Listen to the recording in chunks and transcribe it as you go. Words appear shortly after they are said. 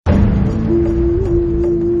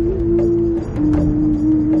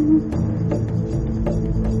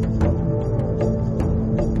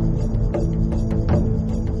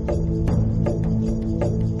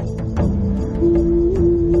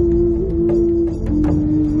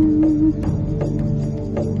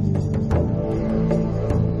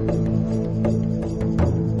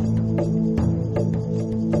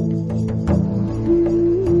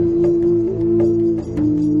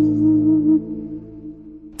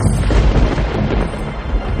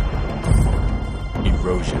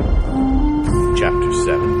Erosion. Chapter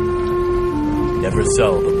 7. Never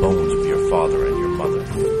sell the bones of your father and your mother.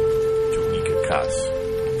 To Ika Kas,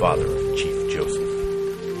 father of Chief Joseph.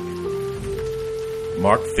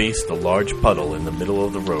 Marc faced a large puddle in the middle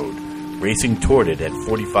of the road, racing toward it at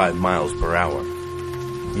 45 miles per hour.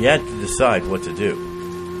 He had to decide what to do.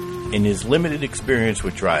 In his limited experience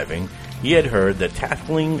with driving, he had heard that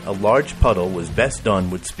tackling a large puddle was best done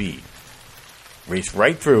with speed. Race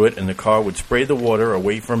right through it and the car would spray the water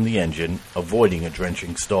away from the engine, avoiding a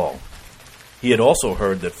drenching stall. He had also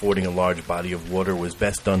heard that fording a large body of water was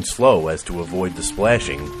best done slow as to avoid the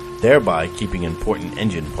splashing, thereby keeping important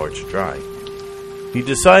engine parts dry. He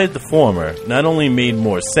decided the former not only made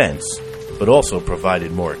more sense, but also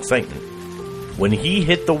provided more excitement. When he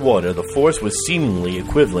hit the water, the force was seemingly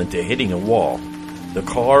equivalent to hitting a wall. The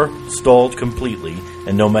car stalled completely,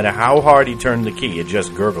 and no matter how hard he turned the key, it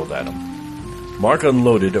just gurgled at him. Marc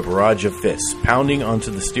unloaded a barrage of fists, pounding onto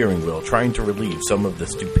the steering wheel, trying to relieve some of the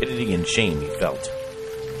stupidity and shame he felt.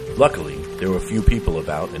 Luckily, there were few people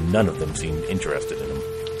about, and none of them seemed interested in him.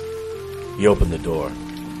 He opened the door.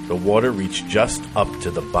 The water reached just up to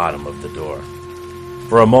the bottom of the door.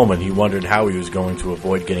 For a moment, he wondered how he was going to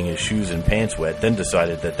avoid getting his shoes and pants wet, then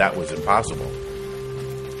decided that was impossible.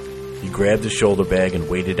 He grabbed his shoulder bag and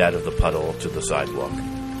waded out of the puddle to the sidewalk.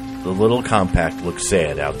 The little compact looked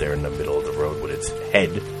sad out there in the middle of the road with its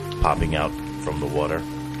head popping out from the water.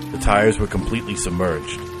 The tires were completely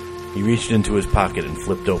submerged. He reached into his pocket and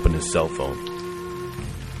flipped open his cell phone.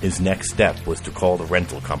 His next step was to call the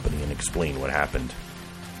rental company and explain what happened.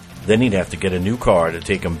 Then he'd have to get a new car to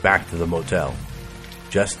take him back to the motel.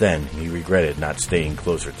 Just then, he regretted not staying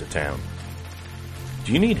closer to town.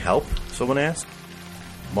 "Do you need help?" someone asked.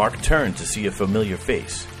 Marc turned to see a familiar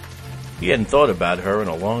face. He hadn't thought about her in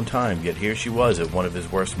a long time, yet here she was at one of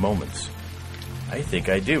his worst moments. "I think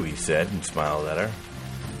I do," he said, and smiled at her.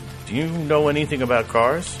 "Do you know anything about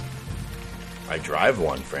cars?" "I drive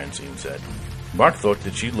one," Francine said. Marc thought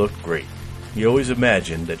that she looked great. He always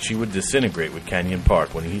imagined that she would disintegrate with Canyon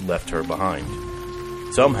Park when he left her behind.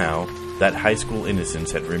 Somehow, that high school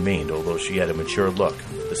innocence had remained, although she had a mature look,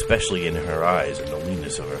 especially in her eyes and the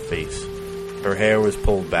leanness of her face. Her hair was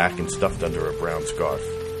pulled back and stuffed under a brown scarf.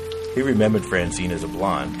 He remembered Francine as a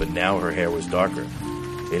blonde, but now her hair was darker.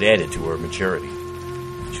 It added to her maturity.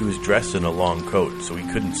 She was dressed in a long coat, so he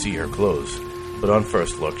couldn't see her clothes, but on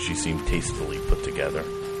first look she seemed tastefully put together.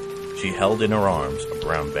 She held in her arms a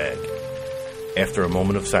brown bag. After a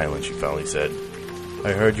moment of silence, she finally said,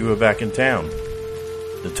 "I heard you were back in town."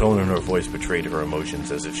 The tone in her voice betrayed her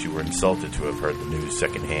emotions, as if she were insulted to have heard the news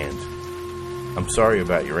secondhand. "I'm sorry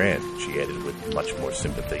about your aunt," she added with much more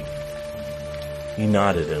sympathy. He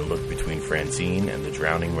nodded and looked between Francine and the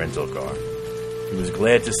drowning rental car. He was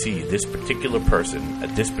glad to see this particular person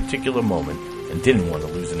at this particular moment and didn't want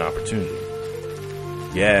to lose an opportunity.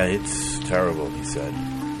 "Yeah, it's terrible," he said.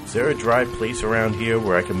 "Is there a dry place around here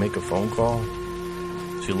where I can make a phone call?"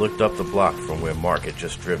 She looked up the block from where Marc had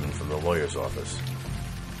just driven from the lawyer's office.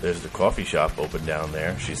 "There's the coffee shop open down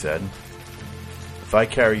there," she said. "If I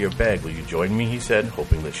carry your bag, will you join me?" he said,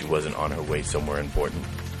 hoping that she wasn't on her way somewhere important.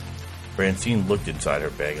 Francine looked inside her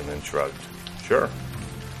bag and then shrugged. "Sure."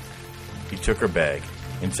 He took her bag.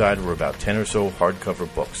 Inside were about 10 or so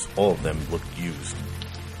hardcover books. All of them looked used.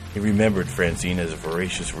 He remembered Francine as a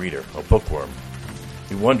voracious reader, a bookworm.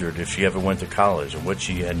 He wondered if she ever went to college and what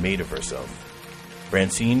she had made of herself.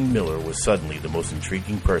 Francine Miller was suddenly the most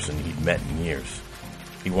intriguing person he'd met in years.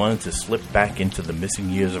 He wanted to slip back into the missing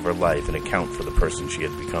years of her life and account for the person she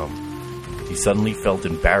had become. He suddenly felt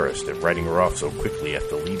embarrassed at writing her off so quickly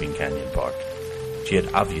after leaving Canyon Park. She had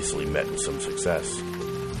obviously met with some success.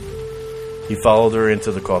 He followed her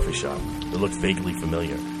into the coffee shop. It looked vaguely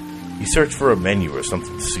familiar. He searched for a menu or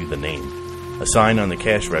something to see the name. A sign on the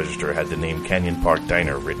cash register had the name Canyon Park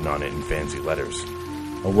Diner written on it in fancy letters.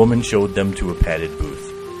 A woman showed them to a padded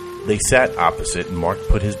booth. They sat opposite, and Marc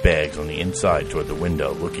put his bags on the inside toward the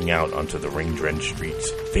window, looking out onto the rain-drenched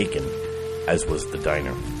streets, vacant, as was the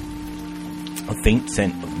diner. A faint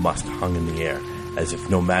scent of must hung in the air, as if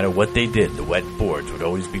no matter what they did, the wet boards would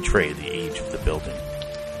always betray the age of the building.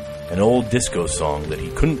 An old disco song that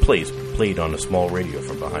he couldn't place played on a small radio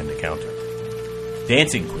from behind the counter.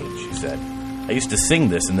 "Dancing Queen," she said. "I used to sing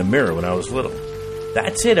this in the mirror when I was little."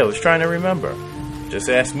 "That's it, I was trying to remember." "Just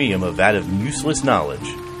ask me, I'm a vat of useless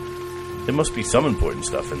knowledge." "There must be some important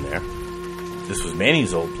stuff in there." "This was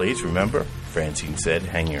Manny's old place, remember?" Francine said,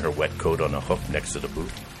 hanging her wet coat on a hook next to the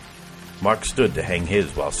booth. Marc stood to hang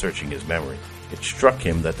his while searching his memory. It struck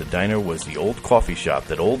him that the diner was the old coffee shop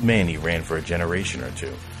that old Manny ran for a generation or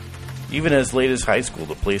two. Even as late as high school,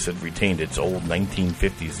 the place had retained its old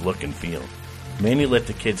 1950s look and feel. Manny let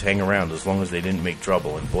the kids hang around as long as they didn't make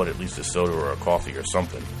trouble and bought at least a soda or a coffee or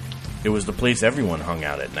something. It was the place everyone hung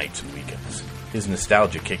out at nights and weekends. His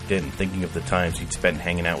nostalgia kicked in, thinking of the times he'd spent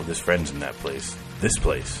hanging out with his friends in that place. This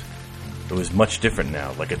place. It was much different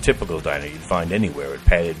now, like a typical diner you'd find anywhere with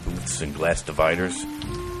padded booths and glass dividers.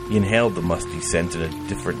 He inhaled the musty scent in a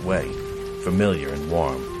different way, familiar and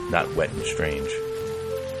warm, not wet and strange.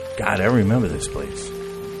 God, I remember this place.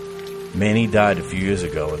 Manny died a few years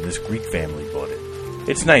ago and this Greek family bought it.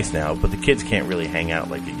 It's nice now, but the kids can't really hang out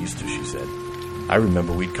like they used to, she said. I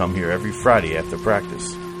remember we'd come here every Friday after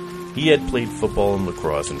practice. He had played football and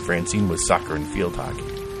lacrosse, and Francine was soccer and field hockey.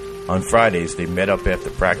 On Fridays, they met up after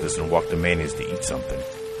practice and walked to Manny's to eat something.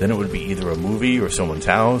 Then it would be either a movie or someone's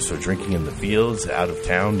house or drinking in the fields out of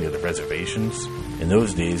town near the reservations. In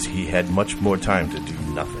those days, he had much more time to do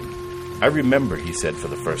nothing. I remember, he said for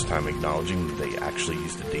the first time, acknowledging that they actually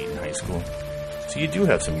used to date in high school. So you do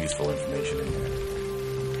have some useful information in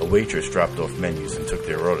there. A waitress dropped off menus and took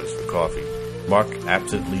their orders for coffee. Marc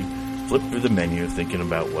absently flipped through the menu, thinking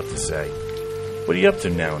about what to say. What are you up to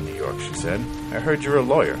now in New York, she said. I heard you're a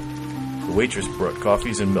lawyer. The waitress brought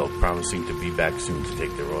coffees and milk, promising to be back soon to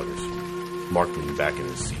take their orders. Marc leaned back in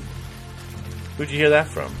his seat. Who'd you hear that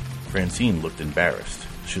from? Francine looked embarrassed.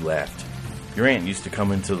 She laughed. Your aunt used to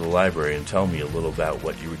come into the library and tell me a little about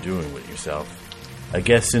what you were doing with yourself. I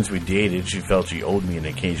guess since we dated, she felt she owed me an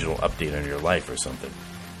occasional update on your life or something.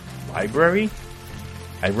 Library?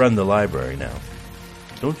 I run the library now.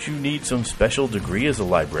 Don't you need some special degree as a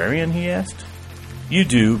librarian, he asked. You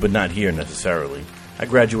do, but not here necessarily. I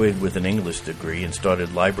graduated with an English degree and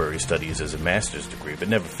started library studies as a master's degree, but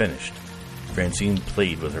never finished. Francine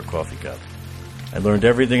played with her coffee cup. I learned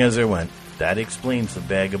everything as I went. That explains the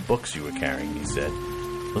bag of books you were carrying, he said.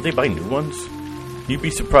 Will they buy new ones? You'd be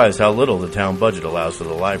surprised how little the town budget allows for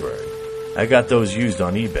the library. I got those used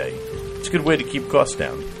on eBay. It's a good way to keep costs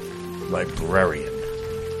down. Librarian.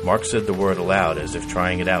 Marc said the word aloud as if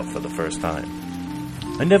trying it out for the first time.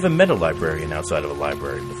 I never met a librarian outside of a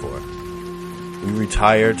library before. We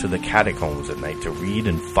retire to the catacombs at night to read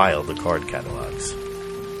and file the card catalogs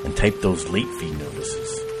and type those late fee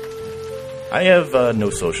notices. I have no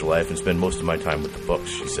social life and spend most of my time with the books,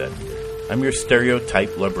 she said. I'm your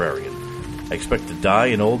stereotype librarian. I expect to die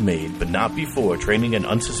an old maid, but not before training an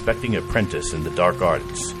unsuspecting apprentice in the dark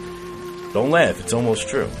arts. Don't laugh, it's almost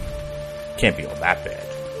true. Can't be all that bad.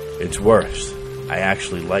 It's worse. I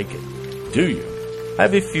actually like it. Do you? I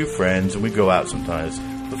have a few friends and we go out sometimes,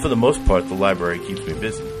 but for the most part the library keeps me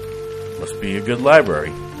busy. Must be a good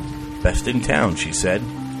library. Best in town, she said.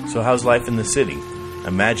 So how's life in the city?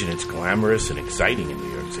 Imagine it's glamorous and exciting in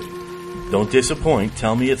New York City. Don't disappoint.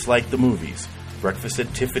 Tell me it's like the movies. Breakfast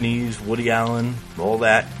at Tiffany's, Woody Allen, all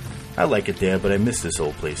that. I like it there, but I miss this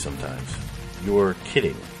old place sometimes. You're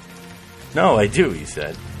kidding. No, I do, he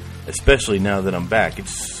said. Especially now that I'm back.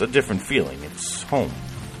 It's a different feeling. It's home.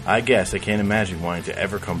 I guess I can't imagine wanting to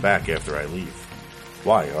ever come back after I leave.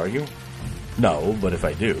 Why, are you? No, but if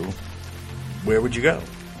I do, where would you go?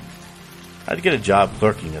 I'd get a job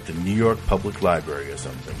clerking at the New York Public Library or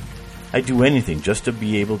something. I'd do anything just to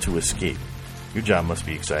be able to escape. Your job must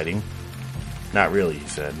be exciting. Not really, he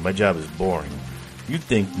said. My job is boring. You'd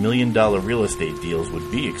think $1 million real estate deals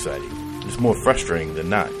would be exciting. It's more frustrating than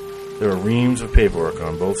not. There are reams of paperwork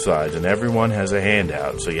on both sides, and everyone has a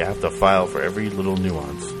handout, so you have to file for every little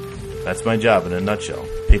nuance. That's my job in a nutshell,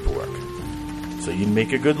 paperwork. So you'd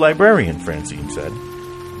make a good librarian, Francine said.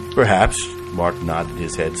 Perhaps. Marc nodded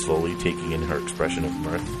his head slowly, taking in her expression of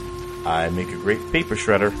mirth. I make a great paper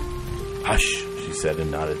shredder. Hush, she said,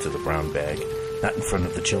 and nodded to the brown bag. Not in front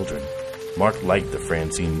of the children. Marc liked the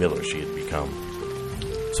Francine Miller she had become.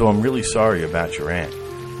 So I'm really sorry about your aunt.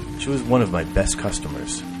 She was one of my best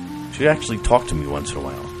customers. She'd actually talk to me once in a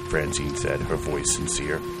while, Francine said, her voice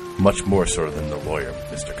sincere, much more so than the lawyer,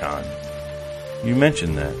 Mr. Kahn. You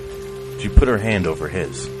mentioned that. She put her hand over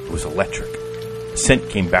his. It was electric. A scent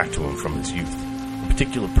came back to him from his youth, a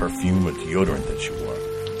particular perfume or deodorant that she wore.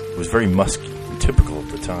 It was very musky and typical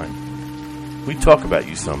of the time. We'd talk about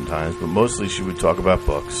you sometimes, but mostly she would talk about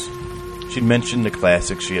books. She'd mention the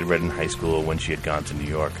classics she had read in high school or when she had gone to New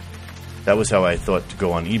York. That was how I thought to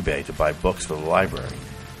go on eBay to buy books for the library.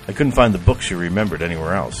 I couldn't find the books she remembered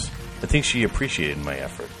anywhere else. I think she appreciated my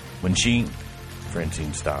effort. When she...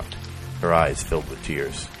 Francine stopped. Her eyes filled with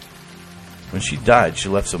tears. When she died, she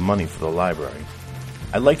left some money for the library.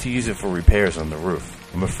 I'd like to use it for repairs on the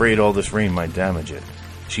roof. I'm afraid all this rain might damage it.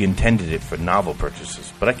 She intended it for novel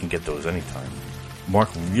purchases, but I can get those anytime. Marc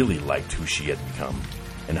really liked who she had become.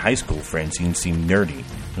 In high school, Francine seemed nerdy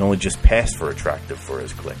and only just passed for attractive for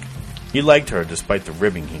his clique. He liked her despite the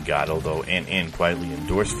ribbing he got, although Aunt Ann quietly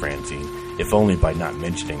endorsed Francine, if only by not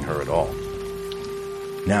mentioning her at all.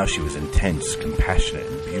 Now she was intense, compassionate,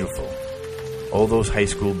 and beautiful. All those high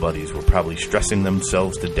school buddies were probably stressing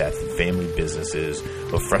themselves to death in family businesses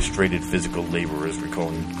or frustrated physical laborers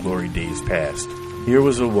recalling glory days past. Here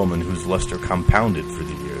was a woman whose luster compounded for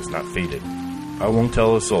the years, not faded. "I won't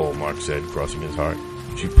tell a soul," Marc said, crossing his heart.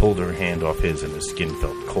 She pulled her hand off his and his skin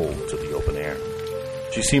felt cold to the open air.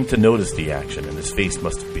 She seemed to notice the action, and his face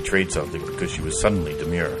must have betrayed something because she was suddenly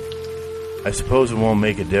demure. "I suppose it won't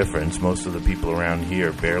make a difference. Most of the people around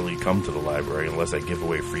here barely come to the library unless I give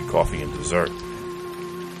away free coffee and dessert.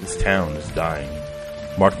 This town is dying."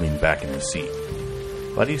 Marc leaned back in his seat.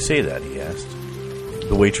 "Why do you say that?" he asked.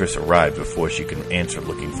 The waitress arrived before she could answer,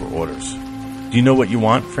 looking for orders. "Do you know what you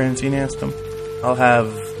want?" Francine asked him. "I'll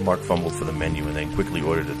have..." Marc fumbled for the menu and then quickly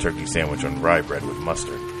ordered a turkey sandwich on rye bread with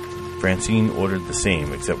mustard. Francine ordered the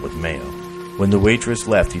same, except with mayo. When the waitress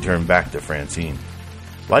left, he turned back to Francine.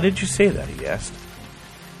 "Why did you say that?" he asked.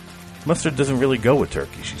 "Mustard doesn't really go with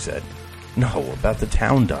turkey," she said. "No, about the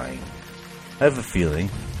town dying." "I have a feeling."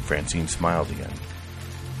 Francine smiled again.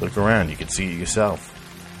 "Look around, you can see it yourself."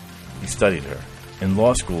 He studied her. In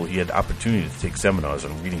law school, he had opportunity to take seminars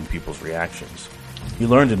on reading people's reactions. He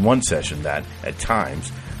learned in one session that, at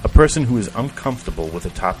times, a person who is uncomfortable with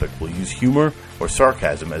a topic will use humor or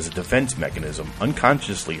sarcasm as a defense mechanism,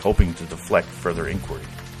 unconsciously hoping to deflect further inquiry.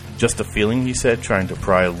 "Just a feeling," he said, trying to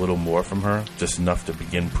pry a little more from her, just enough to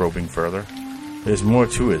begin probing further. "There's more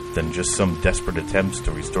to it than just some desperate attempts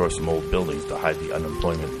to restore some old buildings to hide the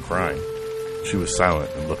unemployment and crime." She was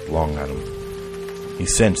silent and looked long at him. He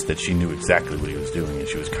sensed that she knew exactly what he was doing, and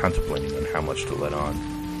she was contemplating on how much to let on.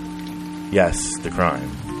 "Yes, the crime.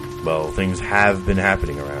 Well, things have been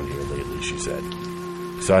happening around here lately," she said.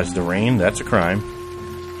 "Besides the rain, that's a crime."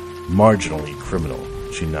 "Marginally criminal,"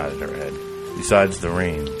 she nodded her head. "Besides the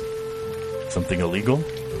rain. Something illegal?"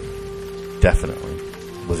 "Definitely.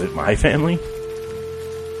 Was it my family?"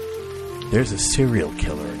 "There's a serial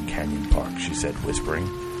killer in Canyon Park," she said, whispering.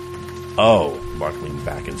 "Oh," Marc leaned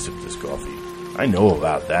back and sipped his coffee. "I know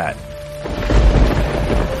about that."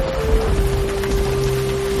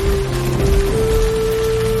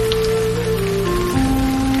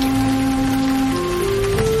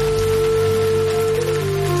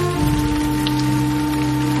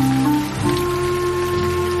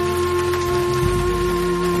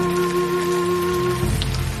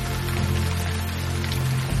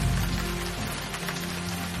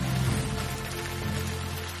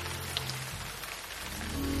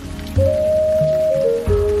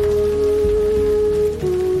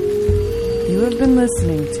 Been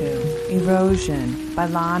listening to Erosion by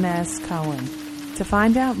Lon S. Cohen. To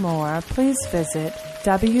find out more, please visit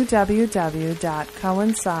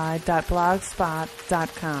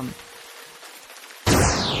www.coincide.blogspot.com.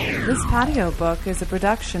 This patio book is a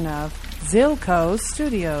production of Zilco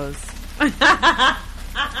Studios.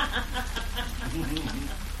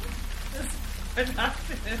 This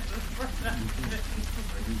production is